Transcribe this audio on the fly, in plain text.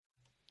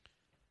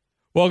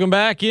Welcome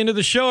back into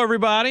the show,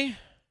 everybody.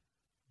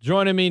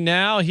 Joining me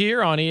now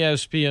here on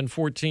ESPN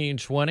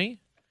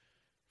 1420.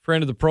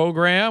 Friend of the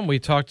program. We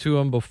talked to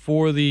him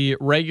before the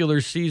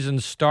regular season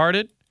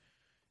started,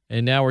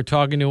 and now we're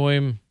talking to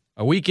him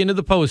a week into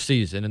the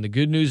postseason. And the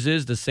good news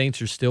is the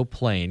Saints are still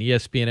playing.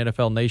 ESPN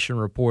NFL Nation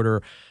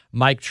reporter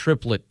Mike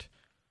Triplett,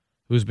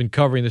 who's been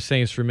covering the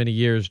Saints for many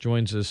years,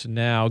 joins us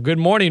now. Good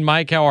morning,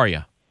 Mike. How are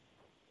you?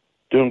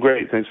 Doing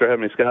great. Thanks for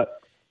having me, Scott.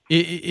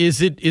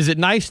 Is it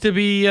nice to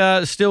be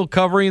still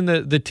covering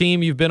the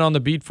team you've been on the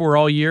beat for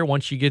all year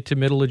once you get to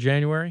middle of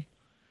January?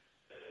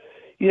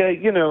 Yeah,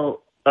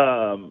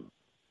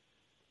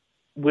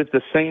 with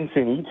the Saints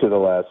in each of the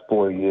last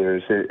 4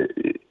 years,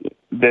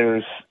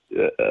 there's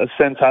a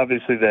sense,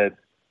 obviously, that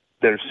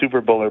they're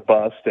Super Bowl or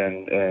bust,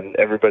 and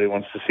everybody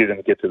wants to see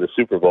them get to the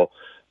Super Bowl.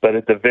 But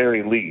at the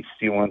very least,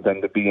 you want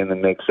them to be in the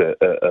mix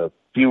a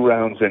few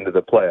rounds into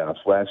the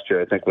playoffs. Last year,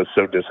 I think, was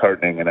so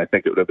disheartening, and I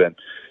think it would have been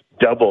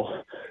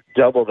double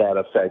that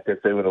effect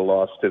if they would have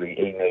lost to the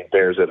 8-8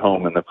 Bears at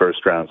home in the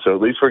first round. So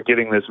at least we're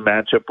getting this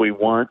matchup we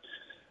want.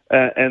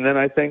 And then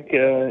I think,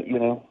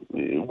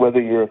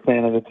 whether you're a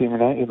fan of the team or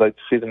not, you'd like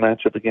to see the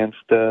matchup against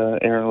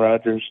Aaron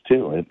Rodgers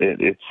too.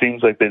 It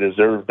seems like they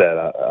deserve that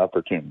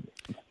opportunity.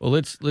 Well,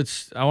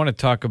 I want to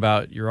talk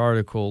about your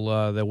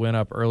article that went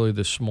up early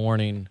this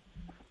morning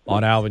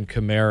on Alvin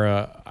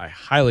Kamara. I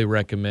highly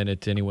recommend it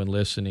to anyone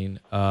listening.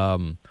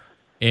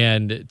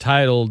 And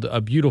titled "A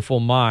Beautiful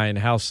Mind: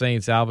 How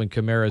Saints Alvin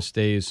Kamara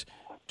Stays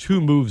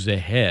 2 Moves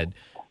Ahead."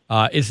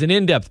 It's an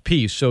in-depth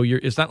piece, so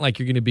it's not like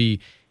you're going to be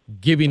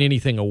giving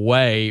anything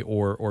away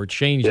or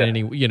changing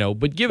any,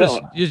 but give us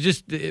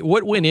just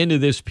what went into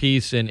this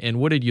piece and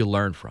what did you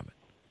learn from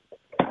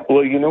it?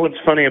 Well, what's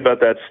funny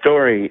about that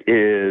story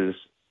is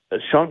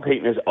Sean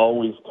Payton has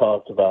always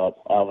talked about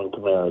Alvin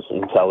Kamara's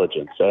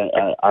intelligence.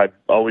 I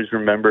always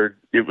remembered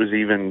it was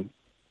even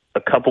a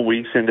couple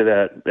days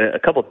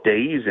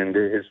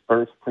into his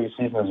first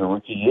preseason as a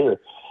rookie year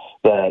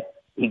that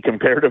he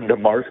compared him to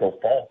Marshall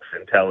Faulk's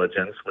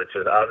intelligence, which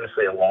is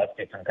obviously a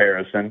lofty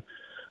comparison.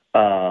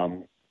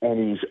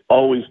 And he's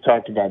always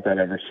talked about that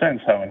ever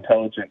since, how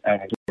intelligent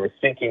Alvin Kamara,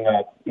 thinking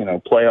up,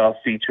 playoff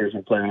features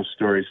and playoff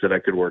stories that I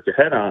could work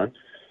ahead on.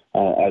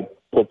 I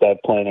put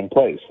that plan in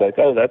place. Like,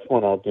 that's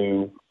one I'll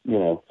do,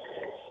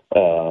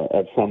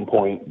 at some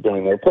point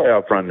during their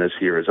playoff run this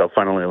year, is I'll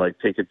finally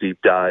take a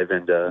deep dive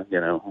into,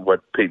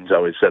 what Peyton's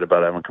always said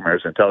about Alvin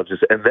Kamara's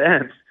intelligence. And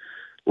then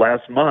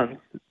last month,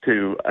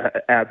 to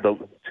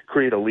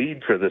create a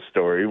lead for this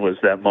story, was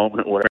that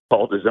moment where he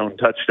called his own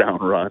touchdown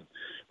run,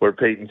 where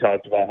Peyton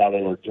talked about how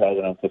they were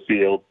jogging up the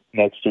field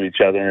next to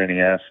each other, and he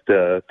asked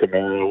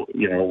Kamara,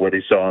 what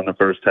he saw in the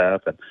first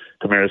half, and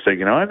Kamara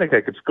said, I think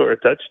I could score a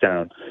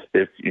touchdown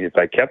if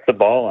I kept the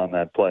ball on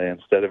that play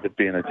instead of it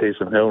being a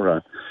Taysom Hill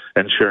run.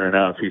 And sure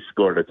enough, he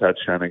scored a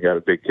touchdown and got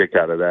a big kick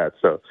out of that.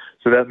 So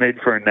that made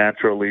for a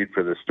natural lead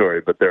for the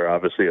story, but there are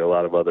obviously a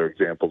lot of other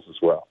examples as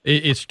well.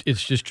 It's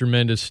just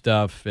tremendous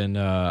stuff, and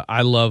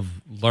I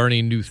love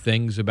learning new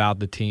things about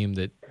the team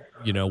that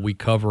we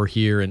cover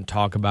here and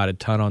talk about a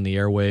ton on the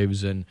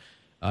airwaves, and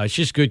it's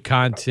just good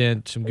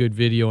content, some good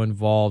video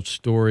involved,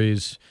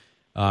 stories,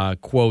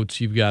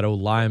 quotes. You've got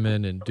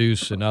Lyman and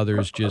Deuce and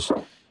others just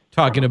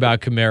talking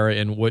about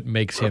Kamara and what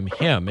makes him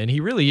him. And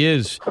he really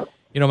is,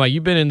 Mike,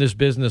 you've been in this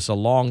business a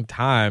long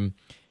time.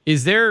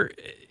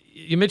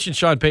 You mentioned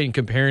Sean Payton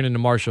comparing him to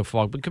Marshall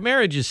Faulk, but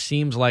Kamara just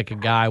seems like a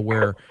guy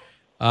where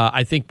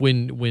I think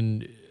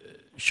when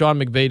Sean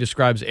McVay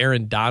describes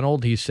Aaron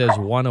Donald, he says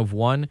one of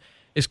one.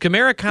 Is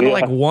Kamara kind of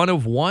like one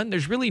of one?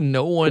 There's really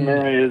no one.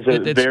 Kamara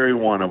is very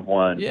one of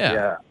one.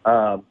 Yeah.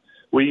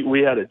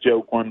 We had a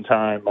joke one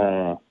time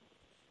where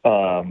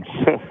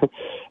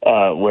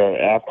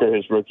after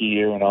his rookie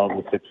year and all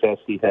the success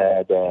he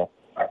had,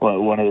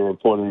 one of the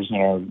reporters in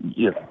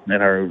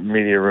our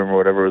media room or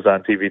whatever was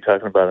on TV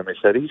talking about him. He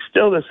said, he's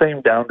still the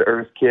same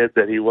down-to-earth kid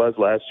that he was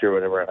last year or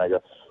whatever. And I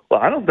go, well,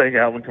 I don't think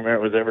Alvin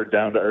Kamara was ever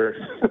down-to-earth.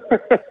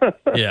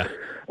 Yeah.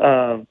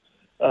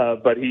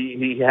 But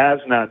he has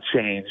not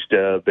changed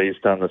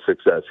based on the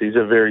success. He's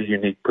a very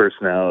unique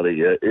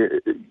personality.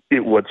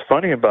 What's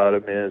funny about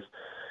him is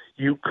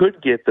you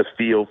could get the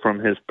feel from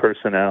his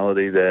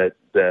personality that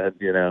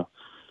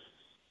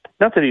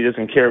not that he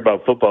doesn't care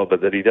about football,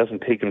 but that he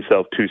doesn't take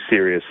himself too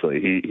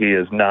seriously. He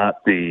is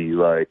not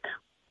the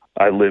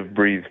I live,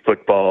 breathe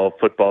football.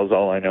 Football's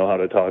all I know how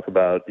to talk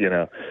about.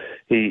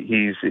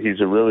 He's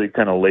a really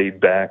kind of laid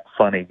back,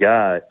 funny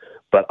guy.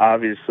 But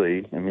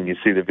obviously, you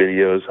see the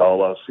videos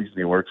all off season.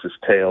 He works his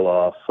tail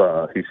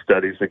off. He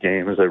studies the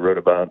game, as I wrote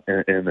about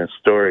in this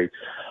story,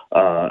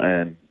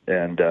 and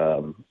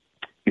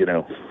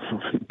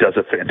does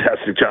a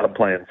fantastic job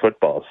playing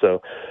football.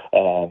 So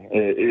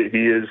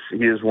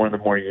he is one of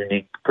the more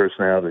unique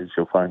personalities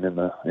you'll find in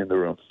the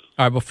room.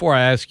 All right. Before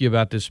I ask you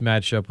about this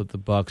matchup with the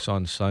Bucs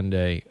on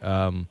Sunday,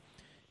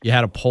 you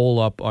had a poll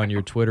up on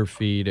your Twitter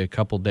feed a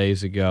couple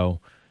days ago.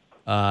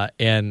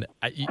 And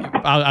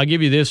I'll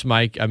give you this,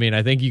 Mike.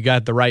 I think you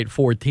got the right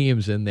 4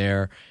 teams in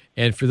there.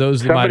 And for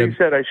those that somebody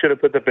said I should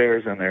have put the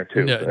Bears in there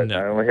too.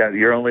 No.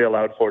 You're only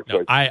allowed 4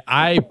 choices.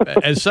 I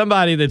as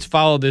somebody that's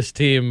followed this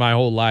team my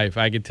whole life,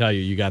 I can tell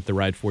you got the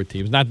right 4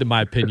 teams. Not that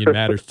my opinion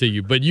matters to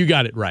you, but you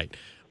got it right.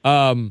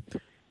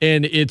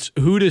 And it's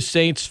who do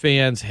Saints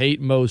fans hate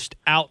most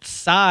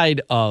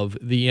outside of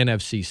the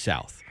NFC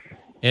South?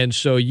 And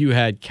so you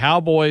had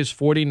Cowboys,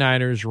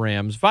 49ers,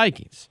 Rams,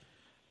 Vikings.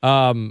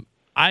 The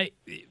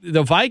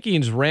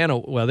Vikings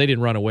they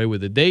didn't run away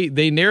with it.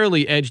 They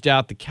narrowly edged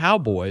out the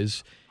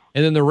Cowboys,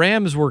 and then the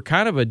Rams were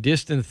kind of a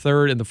distant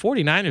third, and the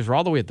 49ers were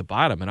all the way at the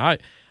bottom. And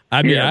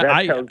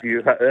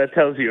that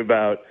tells you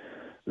about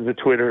the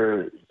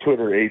Twitter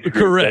age group.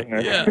 Correct.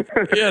 Yeah.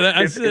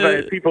 That's if I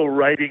had people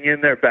writing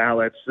in their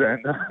ballots,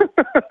 then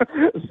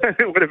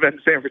it would have been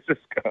San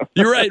Francisco.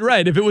 You're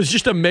right. If it was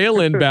just a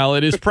mail-in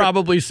ballot, it's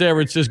probably San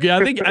Francisco.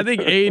 I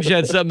think age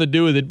had something to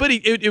do with it, but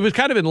it was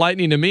kind of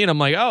enlightening to me, and I'm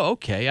like, oh,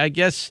 okay, I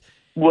guess.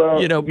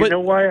 Well, you know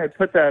why I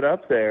put that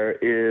up there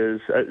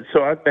is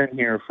so I've been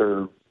here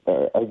for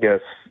I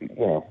guess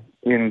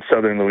in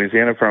Southern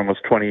Louisiana for almost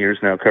 20 years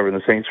now, covering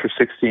the Saints for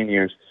 16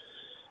 years,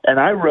 and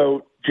I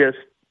wrote just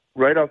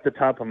right off the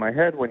top of my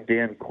head when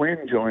Dan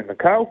Quinn joined the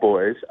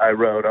Cowboys, I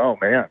wrote, oh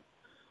man,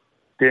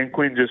 Dan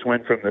Quinn just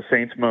went from the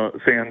Saints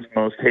fans'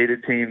 most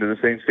hated team to the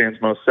Saints fans'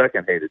 most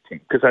second hated team,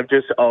 because I've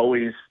just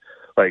always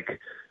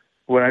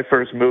when I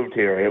first moved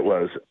here, it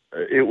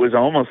was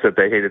almost that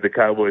they hated the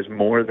Cowboys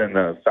more than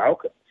the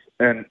Falcons.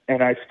 And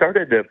I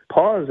started to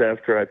pause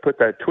after I put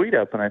that tweet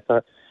up, and I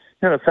thought,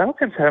 the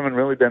Falcons haven't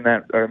really been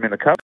the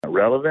Cowboys are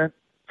relevant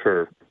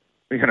for,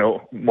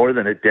 more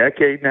than a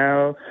decade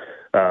now.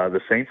 The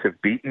Saints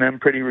have beaten them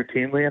pretty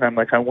routinely, and I'm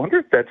like, I wonder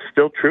if that's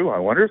still true. I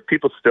wonder if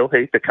people still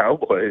hate the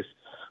Cowboys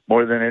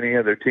more than any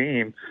other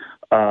team.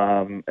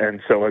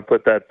 And so I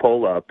put that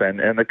poll up, and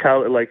the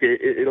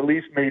it at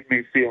least made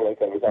me feel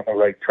like I was on the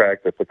right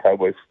track that the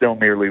Cowboys still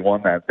nearly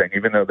won that thing,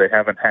 even though they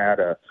haven't had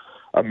a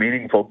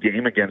meaningful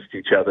game against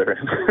each other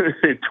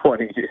in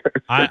 20 years.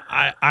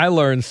 I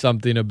learned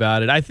something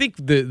about it. I think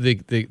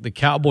the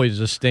Cowboys'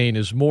 disdain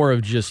is more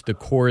of just the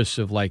chorus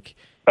of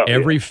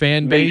every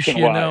fan base,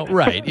 nationwide.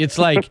 Right. It's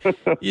like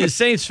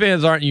Saints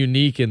fans aren't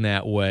unique in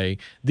that way.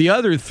 The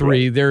other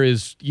three, right. there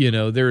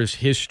is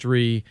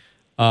history,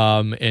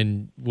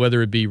 and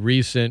whether it be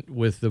recent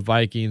with the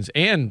Vikings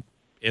and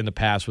in the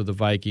past with the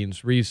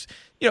Vikings,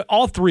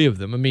 all three of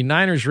them. I mean,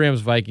 Niners,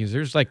 Rams, Vikings,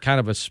 there's kind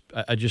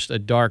of just a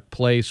dark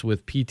place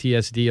with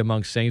PTSD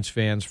among Saints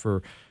fans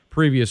for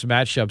previous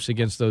matchups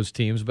against those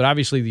teams. But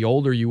obviously the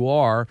older you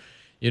are,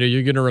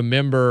 you're going to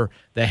remember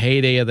the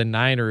heyday of the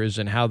Niners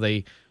and how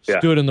they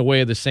stood in the way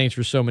of the Saints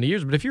for so many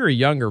years. But if you're a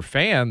younger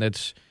fan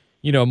that's,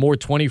 more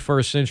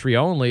 21st century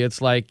only,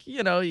 it's like,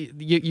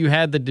 you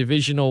had the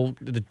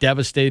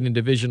devastating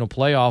divisional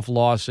playoff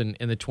loss in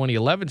the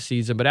 2011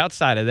 season. But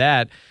outside of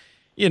that,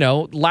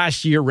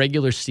 last year,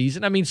 regular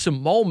season, I mean,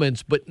 some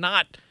moments, but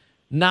not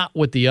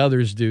what the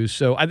others do.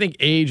 So I think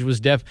age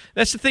was that's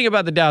the thing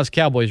about the Dallas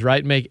Cowboys,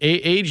 right?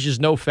 Age is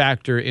no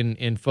factor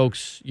in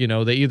folks,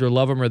 they either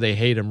love them or they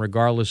hate them,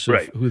 regardless of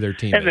who their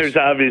team is. And there's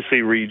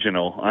obviously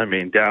regional. I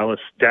mean, Dallas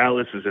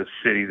is a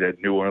city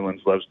that New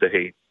Orleans loves to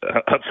hate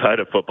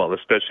outside of football,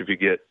 especially if you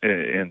get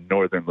in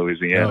northern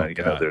Louisiana.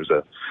 There's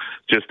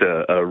just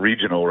a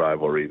regional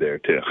rivalry there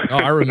too.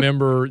 I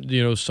remember,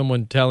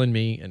 someone telling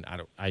me, and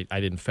I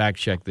didn't fact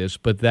check this,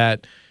 but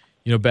that,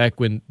 back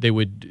when they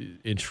would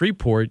in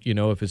Shreveport,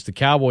 if it's the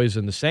Cowboys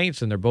and the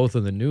Saints and they're both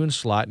in the noon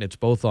slot and it's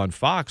both on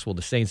Fox, well,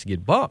 the Saints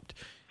get bumped.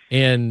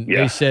 And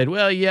they said,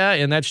 well, yeah,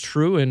 and that's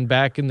true. And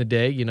back in the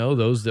day,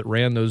 those that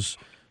ran those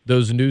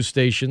news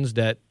stations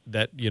that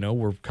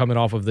were coming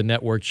off of the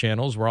network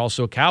channels were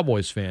also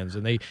Cowboys fans,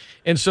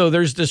 and so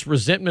there's this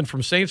resentment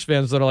from Saints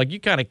fans that are like, you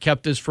kind of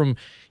kept us from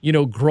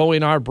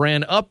growing our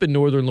brand up in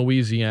northern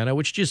Louisiana,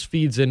 which just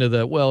feeds into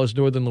is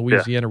northern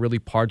Louisiana really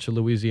parts of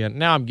Louisiana?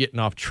 Now I'm getting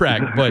off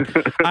track, but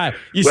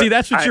see,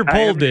 that's what your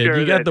poll did. Sure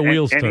you got the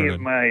wheels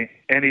turning.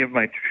 Any of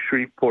my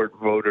Shreveport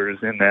voters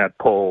in that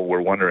poll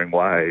were wondering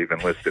why I even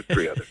listed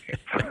 3 other teams.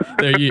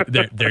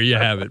 There you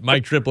have it.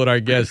 Mike Triplett, our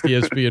guest,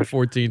 ESPN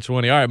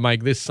 1420. All right,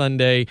 Mike, this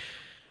Sunday,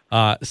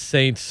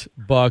 Saints,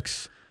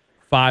 Bucks,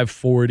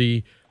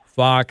 5:40,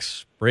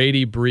 Fox,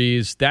 Brady,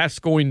 Brees. That's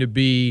going to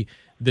be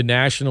the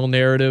national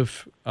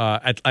narrative.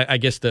 I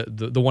guess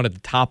the one at the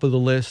top of the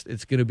list,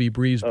 it's going to be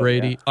Brees,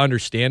 Brady,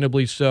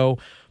 understandably so.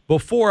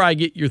 Before I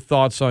get your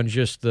thoughts on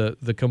just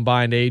the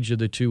combined age of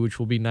the two, which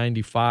will be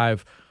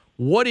 95,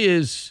 what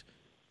is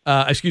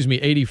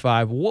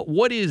 85?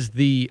 What is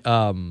the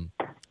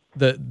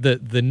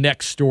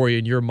next story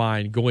in your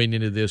mind going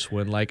into this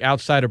one? Like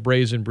outside of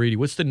Brees and Brady,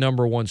 what's the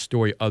number one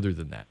story other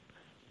than that?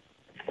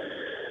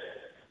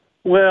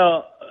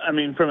 Well, I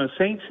mean, from a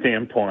Saints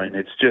standpoint,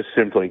 it's just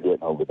simply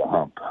getting over the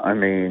hump. I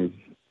mean,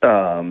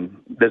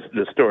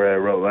 the story I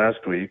wrote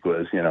last week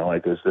was,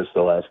 is this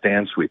the last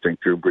dance? We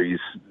think Drew Brees,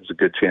 there's a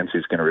good chance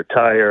he's going to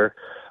retire.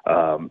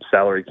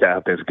 Salary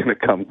cap is going to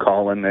come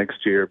calling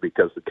next year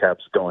because the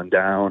cap's going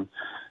down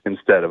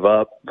instead of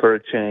up for a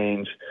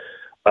change.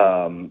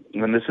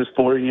 And this is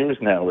 4 years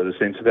now where the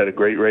Saints have had a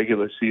great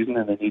regular season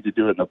and they need to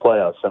do it in the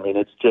playoffs. I mean,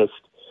 it's just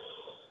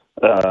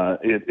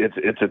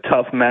it's a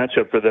tough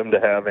matchup for them to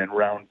have in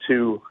round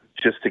 2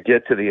 just to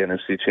get to the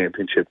NFC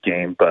Championship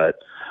game. But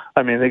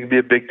I mean, it could be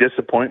a big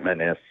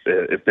disappointment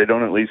if they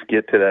don't at least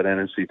get to that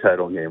NFC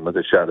title game with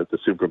a shot at the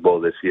Super Bowl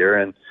this year.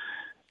 And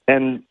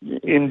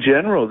in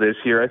general this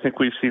year, I think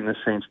we've seen the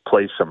Saints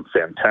play some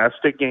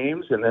fantastic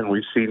games, and then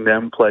we've seen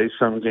them play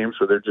some games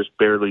where they're just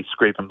barely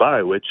scraping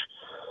by, which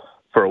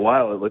for a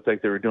while it looked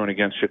like they were doing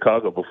against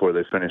Chicago before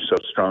they finished so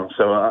strong.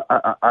 So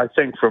I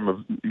think from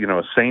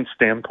a Saints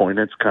standpoint,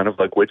 it's kind of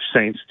like, which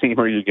Saints team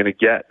are you going to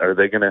get? Are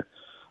they going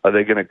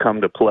to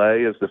come to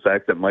play? Is the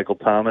fact that Michael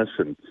Thomas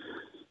and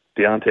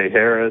Deontay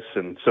Harris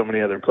and so many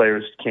other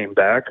players came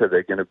back? Are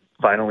they going to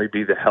finally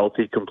be the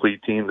healthy,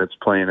 complete team that's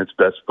playing its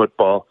best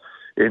football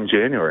in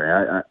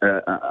January?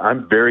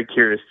 I'm very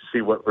curious to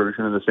see what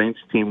version of the Saints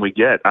team we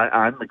get.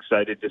 I'm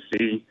excited to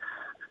see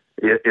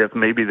if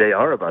maybe they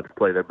are about to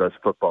play their best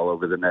football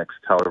over the next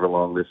however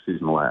long this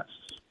season lasts.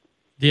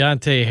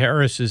 Deontay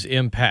Harris's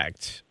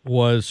impact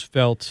was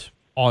felt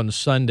on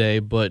Sunday,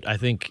 but I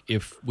think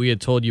if we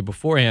had told you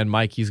beforehand,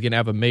 Mike, he's going to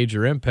have a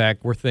major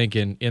impact, we're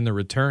thinking in the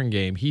return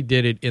game. He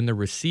did it in the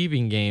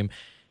receiving game.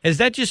 Has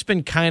that just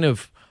been kind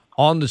of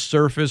on the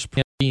surface,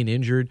 being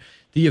injured?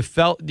 Did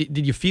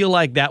you feel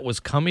like that was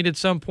coming at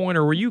some point,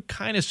 or were you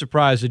kind of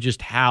surprised at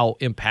just how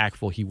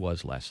impactful he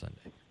was last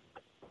Sunday?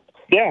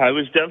 Yeah, I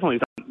was definitely,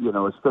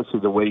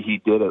 especially the way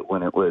he did it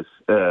when it was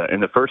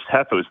in the first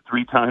half. It was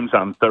 3 times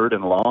on 3rd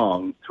and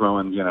long,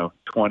 throwing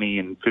 20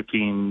 and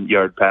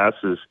 15-yard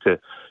passes to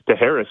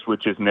Harris,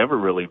 which has never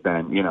really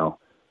been,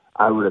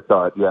 I would have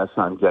thought yes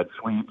on jet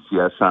sweeps,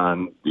 yes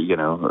on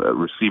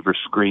receiver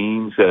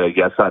screens,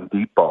 yes on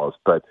deep balls.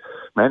 But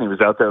man, he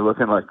was out there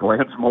looking like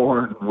Lance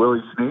Moore and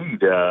Willie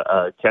Snead,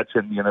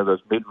 catching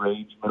those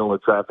mid-range, middle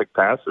of traffic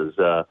passes,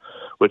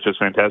 which was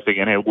fantastic.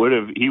 And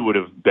he would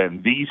have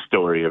been the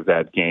story of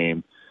that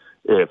game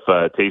if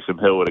Taysom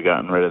Hill would have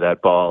gotten rid of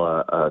that ball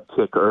a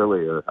tick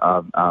earlier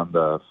on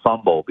the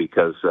fumble,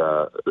 because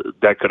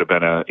that could have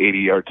been an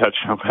 80-yard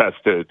touchdown pass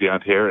to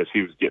Deontay Harris.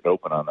 He was getting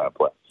open on that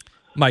play.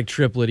 Mike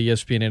Triplett,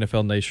 ESPN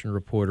NFL Nation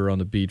reporter on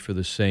the beat for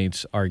the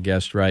Saints, our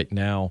guest right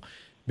now.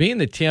 Being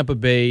that Tampa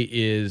Bay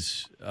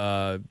is,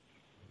 tops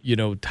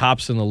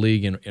in the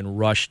league in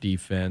rush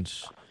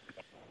defense,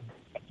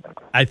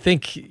 I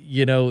think,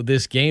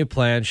 this game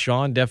plan,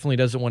 Sean definitely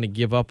doesn't want to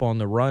give up on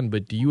the run,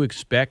 but do you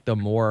expect a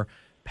more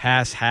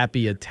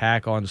pass-happy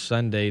attack on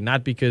Sunday?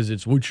 Not because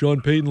it's what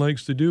Sean Payton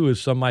likes to do, as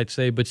some might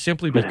say, but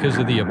simply because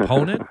of the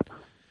opponent?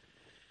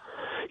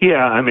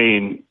 Yeah, I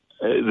mean,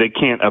 they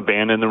can't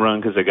abandon the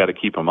run because they got to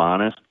keep them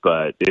honest,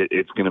 but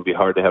it's going to be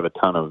hard to have a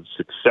ton of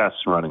success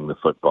running the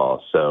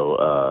football. So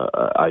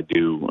I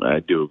do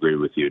agree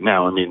with you.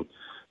 Now, I mean,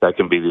 that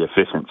can be the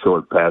efficient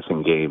short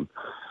passing game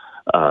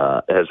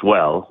as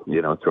well.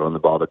 Throwing the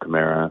ball to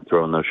Kamara,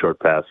 throwing those short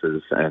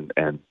passes, and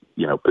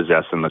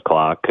possessing the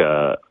clock.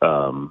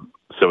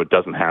 So it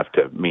doesn't have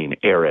to mean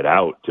air it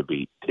out to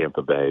beat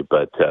Tampa Bay,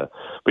 but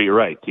you're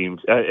right. Teams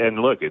and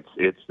look,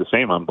 it's the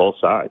same on both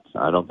sides.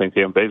 I don't think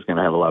Tampa Bay is going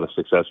to have a lot of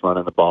success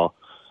running the ball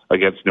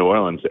against New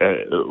Orleans.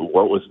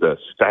 What was the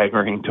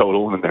staggering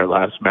total in their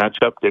last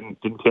matchup?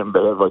 Didn't Tampa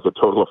Bay have like a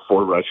total of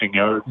 4 rushing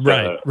yards,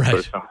 right.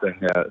 or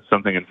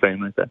something insane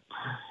like that?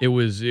 It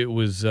was.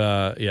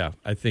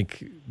 I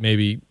think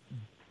maybe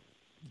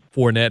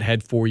Fournette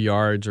had 4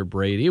 yards, or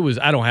Brady. It was,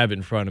 I don't have it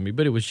in front of me,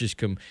 but it was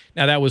just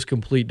now that was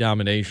complete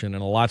domination,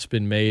 and a lot's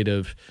been made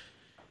of,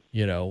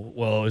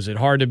 is it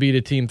hard to beat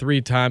a team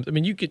 3 times? I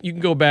mean, you can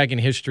go back in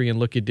history and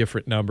look at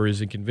different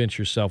numbers and convince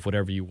yourself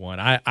whatever you want.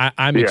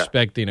 I'm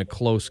expecting a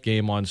close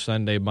game on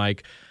Sunday,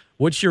 Mike.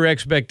 What's your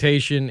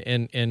expectation?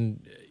 And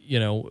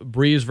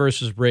Brees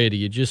versus Brady.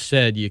 You just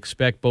said you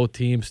expect both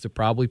teams to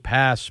probably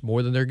pass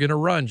more than they're going to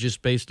run,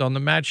 just based on the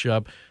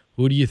matchup.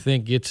 Who do you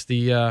think gets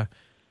the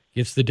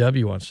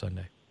W on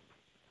Sunday?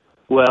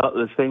 Well,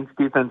 the Saints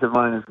defensive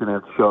line is going to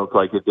have to show up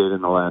like it did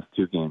in the last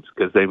 2 games,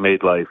 because they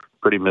made life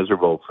pretty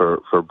miserable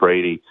for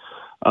Brady.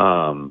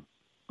 I'll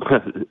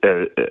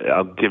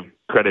give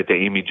credit to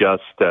Amy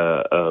Just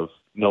of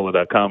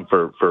NOLA.com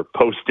for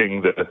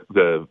posting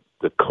the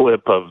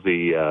clip of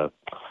the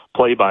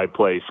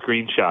play-by-play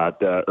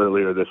screenshot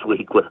earlier this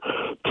week, where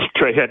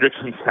Trey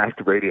Hendrickson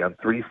sacked Brady on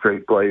 3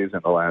 straight plays in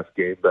the last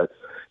game. But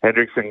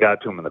Hendrickson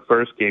got to him in the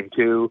first game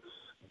too.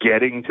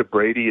 Getting to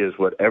Brady is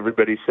what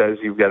everybody says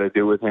you've got to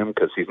do with him,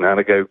 because he's not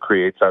a guy who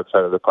creates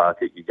outside of the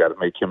pocket. You got to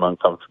make him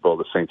uncomfortable.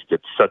 The Saints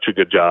did such a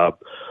good job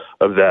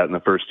of that in the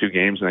first 2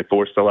 games, and they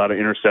forced a lot of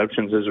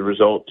interceptions as a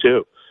result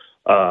too.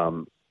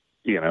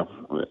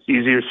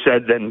 Easier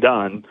said than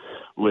done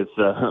with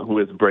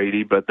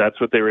Brady, but that's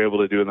what they were able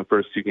to do in the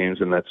first 2 games,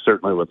 and that's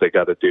certainly what they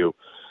got to do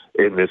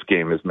in this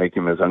game, is make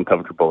him as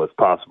uncomfortable as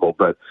possible.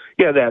 But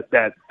yeah,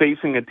 that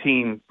facing a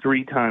team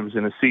 3 times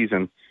in a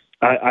season,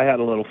 I had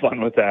a little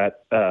fun with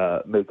that,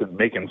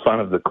 making fun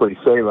of the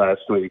cliche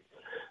last week,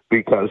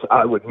 because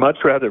I would much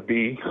rather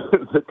be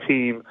the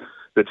team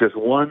that just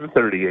won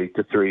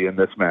 38-3 in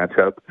this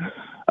matchup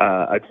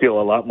I'd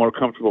feel a lot more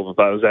comfortable if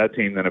I was that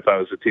team than if I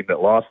was a team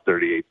that lost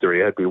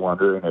 38-3. I'd be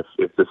wondering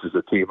if this is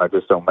a team I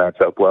just don't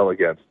match up well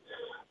against.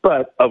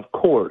 But, of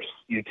course,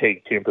 you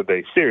take Tampa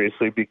Bay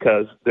seriously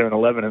because they're an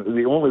 11. And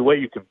the only way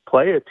you can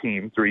play a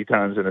team 3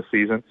 times in a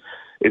season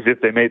is if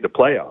they made the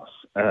playoffs.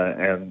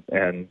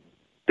 And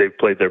they've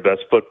played their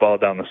best football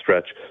down the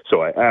stretch.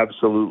 So I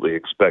absolutely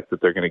expect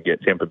that they're going to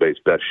get Tampa Bay's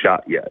best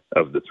shot yet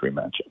of the 3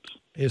 matchups.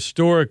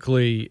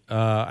 Historically,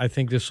 I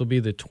think this will be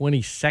the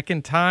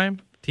 22nd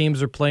time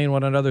teams are playing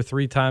one another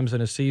 3 times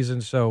in a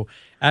season. So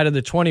out of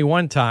the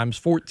 21 times,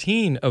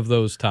 14 of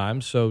those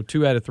times, so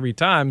 2 out of 3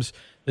 times,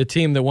 the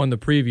team that won the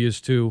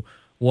previous 2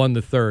 won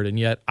the third. And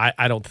yet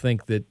I don't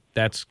think that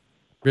that's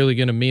really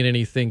going to mean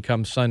anything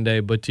come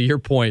Sunday. But to your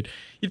point,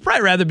 you'd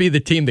probably rather be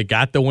the team that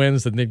got the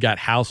wins than that got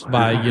housed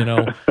by,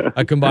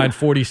 a combined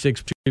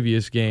 46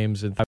 previous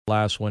games and the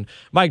last one.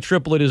 Mike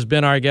Triplett has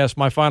been our guest.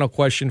 My final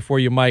question for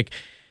you, Mike.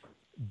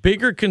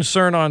 Bigger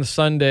concern on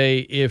Sunday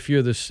if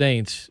you're the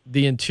Saints,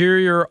 the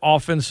interior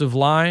offensive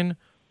line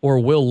or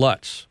Wil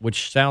Lutz,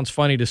 which sounds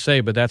funny to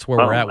say, but that's where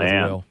we're at with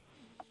Will.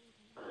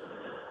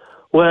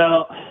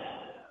 Well,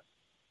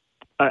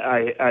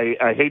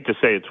 I hate to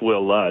say it's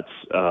Wil Lutz,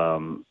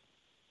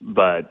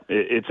 but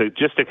it's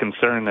just a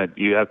concern that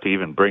you have to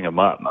even bring him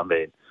up. I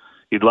mean,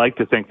 you'd like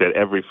to think that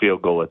every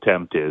field goal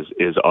attempt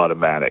is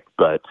automatic,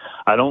 but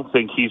I don't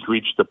think he's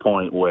reached the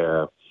point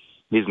where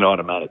he's an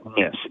automatic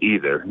miss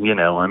either.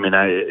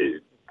 I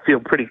feel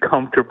pretty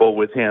comfortable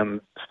with him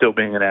still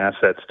being an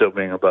asset, still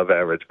being above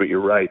average, but you're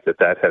right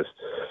that has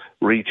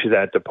reached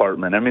that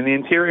department. I mean, the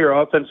interior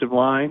offensive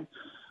line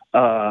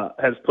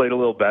has played a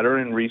little better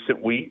in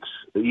recent weeks,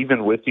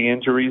 even with the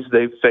injuries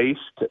they've faced.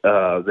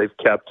 They've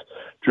kept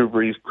Drew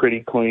Brees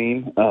pretty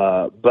clean,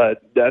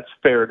 but that's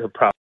fair to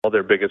probably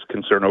their biggest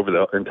concern over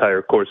the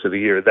entire course of the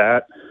year.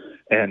 That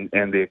and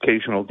the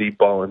occasional deep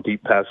ball and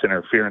deep pass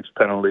interference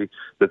penalty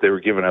that they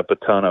were giving up a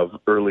ton of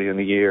early in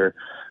the year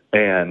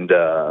and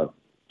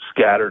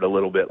scattered a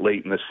little bit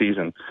late in the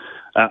season.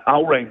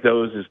 I'll rank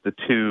those as the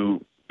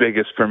 2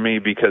 biggest for me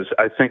because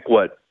I think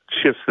what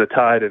shifts the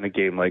tide in a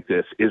game like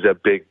this is a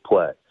big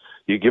play.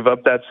 You give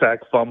up that sack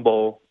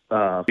fumble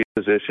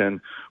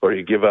position, or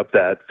you give up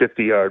that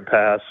 50-yard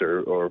pass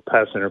or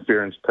pass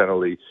interference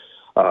penalty.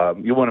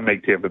 You want to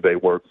make Tampa Bay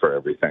work for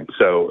everything.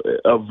 So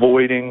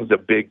avoiding the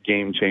big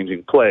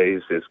game-changing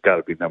plays has got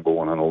to be number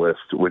 1 on the list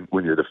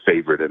when you're the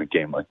favorite in a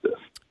game like this.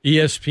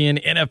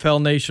 ESPN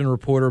NFL Nation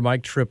reporter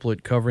Mike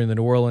Triplett covering the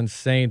New Orleans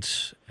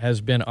Saints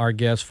has been our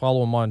guest.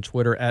 Follow him on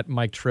Twitter at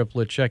Mike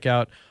Triplett. Check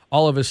out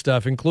all of his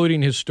stuff,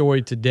 including his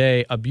story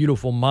today, A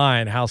Beautiful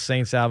Mind, how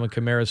Saints Alvin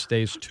Kamara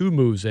stays 2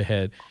 moves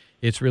ahead.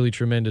 It's really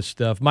tremendous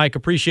stuff. Mike,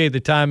 appreciate the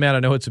time, man. I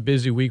know it's a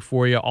busy week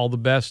for you. All the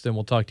best, and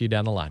we'll talk to you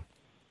down the line.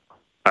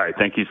 All right.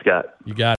 Thank you, Scott. You got it.